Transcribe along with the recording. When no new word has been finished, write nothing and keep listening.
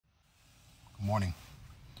morning.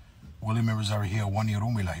 Willie members are here, one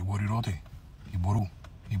Yerumila, Iborirote, Iboru,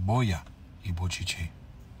 Iboya, Ibochiche.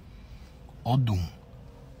 Odum,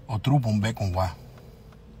 Otrupon Bekonwa,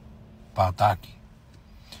 Pataki.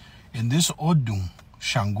 In this Odum,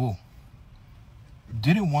 Shango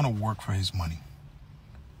didn't want to work for his money.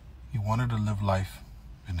 He wanted to live life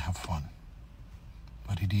and have fun.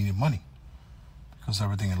 But he needed money because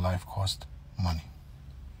everything in life cost money.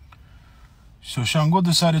 So Shango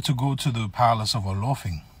decided to go to the palace of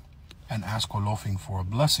Olofin and ask Olofin for a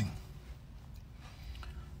blessing.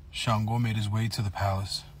 Shango made his way to the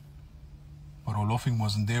palace, but Olofin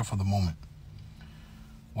wasn't there for the moment.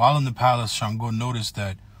 While in the palace, Shango noticed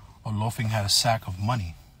that Olofin had a sack of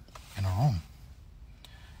money in a room.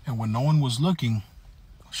 And when no one was looking,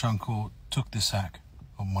 Shango took the sack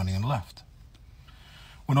of money and left.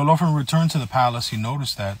 When Olofin returned to the palace, he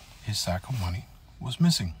noticed that his sack of money was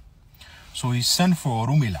missing. So he sent for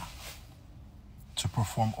Orumila to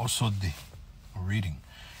perform Osode, a reading,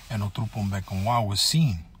 and Otrupon Bekonwa was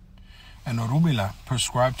seen. And Orumila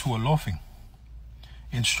prescribed to Olofin,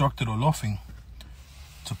 instructed Olofin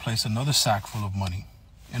to place another sack full of money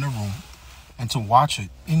in a room and to watch it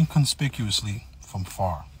inconspicuously from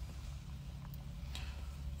far.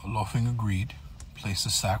 Olofin agreed, placed a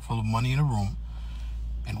sack full of money in a room,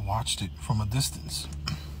 and watched it from a distance.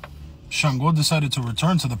 Shango decided to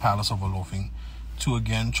return to the palace of Olofin to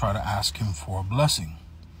again try to ask him for a blessing.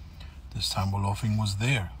 This time Olofin was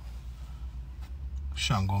there.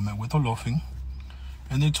 Shango met with Olofin,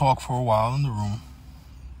 and they talked for a while in the room,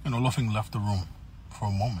 and Olofin left the room for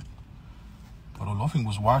a moment. But Olofin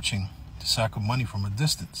was watching the sack of money from a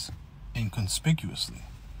distance, inconspicuously.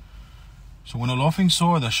 So when Olofin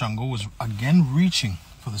saw that Shango was again reaching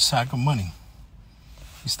for the sack of money,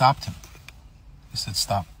 he stopped him. He said,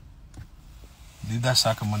 "Stop. Leave that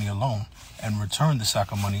sack of money alone and return the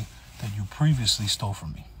sack of money that you previously stole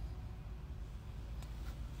from me."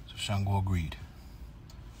 So Shango agreed.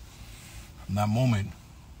 From that moment,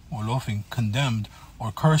 Olofin condemned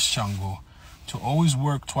or cursed Shango to always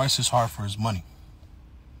work twice as hard for his money.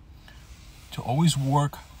 To always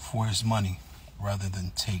work for his money rather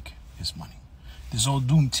than take his money. This old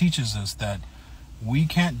doom teaches us that we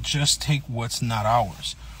can't just take what's not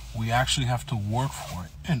ours. We actually have to work for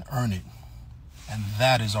it and earn it. And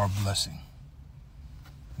that is our blessing.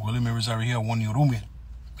 Willie Mirizari one Yorumir,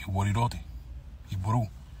 Iborirote, Iboru,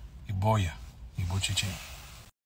 Iboya, Ibochiche.